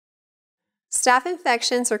Staph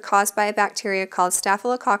infections are caused by a bacteria called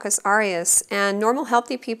Staphylococcus aureus, and normal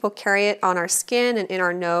healthy people carry it on our skin and in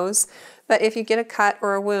our nose, but if you get a cut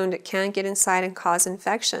or a wound, it can get inside and cause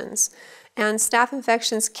infections. And staph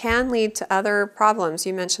infections can lead to other problems.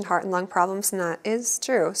 You mentioned heart and lung problems, and that is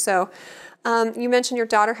true. So you mentioned your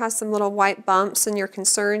daughter has some little white bumps and you're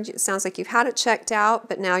concerned. It sounds like you've had it checked out,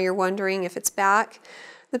 but now you're wondering if it's back.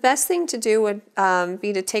 The best thing to do would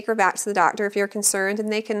be to take her back to the doctor if you're concerned, and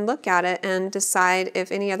they can look at it and decide if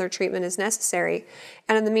any other treatment is necessary.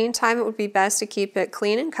 And in the meantime, it would be best to keep it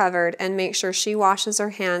clean and covered and make sure she washes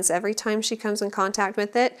her hands every time she comes in contact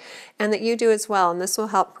with it, and that you do as well. And this will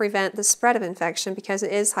help prevent the spread of infection because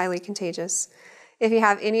it is highly contagious. If you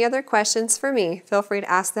have any other questions for me, feel free to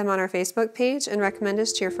ask them on our Facebook page and recommend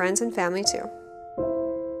us to your friends and family too.